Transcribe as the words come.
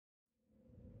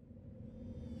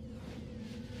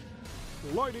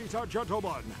Ladies and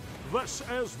gentlemen, this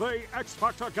is the X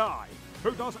Factor guy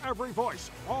who does every voice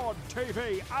on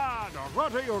TV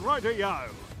and radio.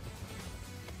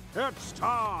 It's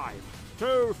time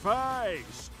to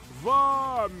face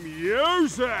the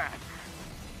music!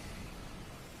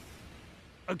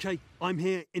 Okay, I'm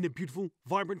here in a beautiful,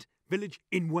 vibrant village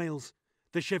in Wales.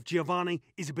 The chef Giovanni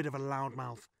is a bit of a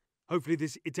loudmouth. Hopefully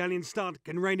this Italian stud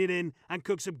can rein it in and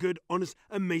cook some good, honest,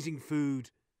 amazing food.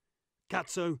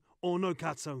 Cazzo or no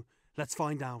cazzo? Let's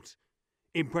find out.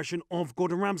 Impression of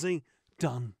Gordon Ramsay,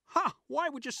 done. Ha! Why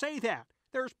would you say that?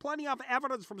 There's plenty of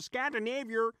evidence from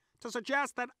Scandinavia to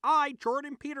suggest that I,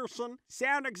 Jordan Peterson,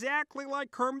 sound exactly like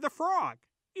Kermit the Frog.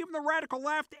 Even the radical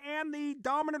left and the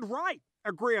dominant right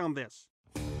agree on this.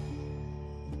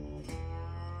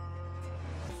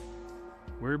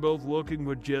 We're both looking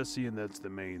for Jesse, and that's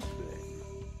the main thing.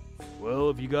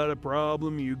 Well, if you got a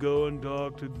problem, you go and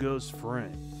talk to Gus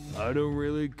Frank. I don't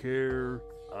really care.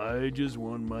 I just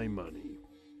want my money.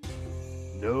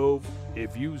 No,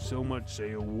 if you so much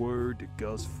say a word to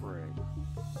Gus Frank,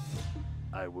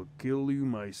 I will kill you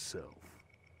myself.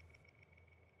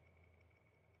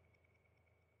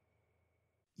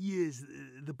 Yes,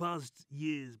 the past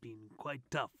year's been quite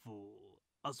tough for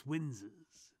us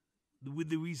Windsors. With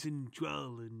the recent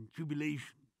trial and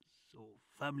tribulations of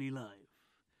family life,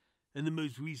 and the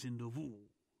most recent of all,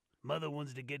 Mother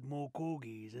wants to get more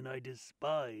corgis, and I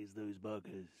despise those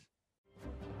buggers.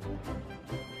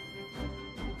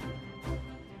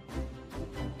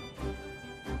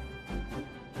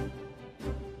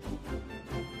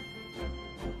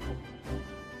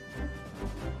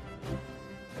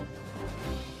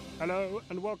 Hello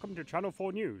and welcome to Channel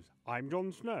 4 News. I'm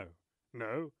Jon Snow.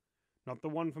 No, not the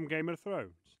one from Game of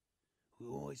Thrones.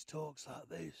 Who always talks like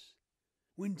this?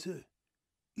 Winter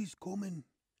is coming.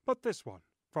 But this one,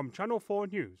 from Channel 4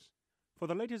 News. For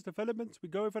the latest developments, we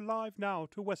go over live now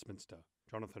to Westminster.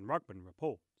 Jonathan Rugman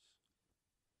reports.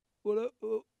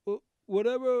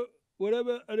 Whatever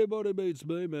anybody meets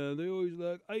me, man, they always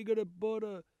like, are you gonna put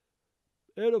a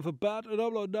head off a bat? And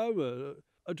I'm like, no, man.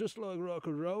 I just like rock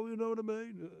and roll, you know what I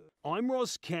mean? I'm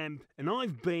Ross Kemp, and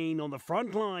I've been on the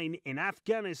front line in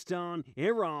Afghanistan,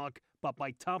 Iraq, but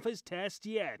my toughest test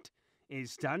yet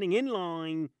is standing in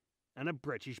line at a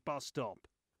British bus stop.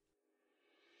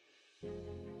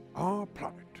 Our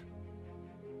planet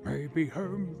may be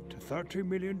home to 30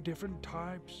 million different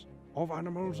types of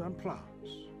animals and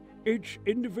plants, each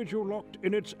individual locked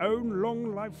in its own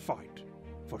long life fight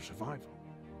for survival.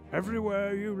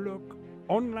 Everywhere you look,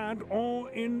 on land or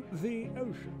in the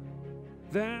ocean,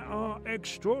 there are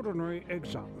extraordinary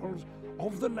examples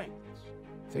of the lengths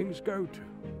things go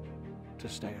to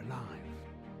stay alive.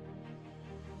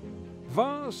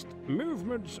 Vast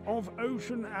movements of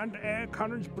ocean and air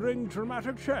currents bring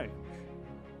dramatic change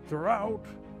throughout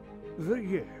the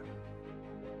year.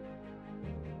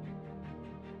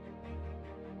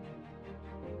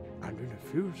 And in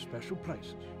a few special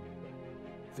places,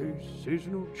 these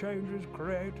seasonal changes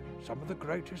create some of the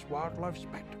greatest wildlife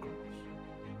spectacles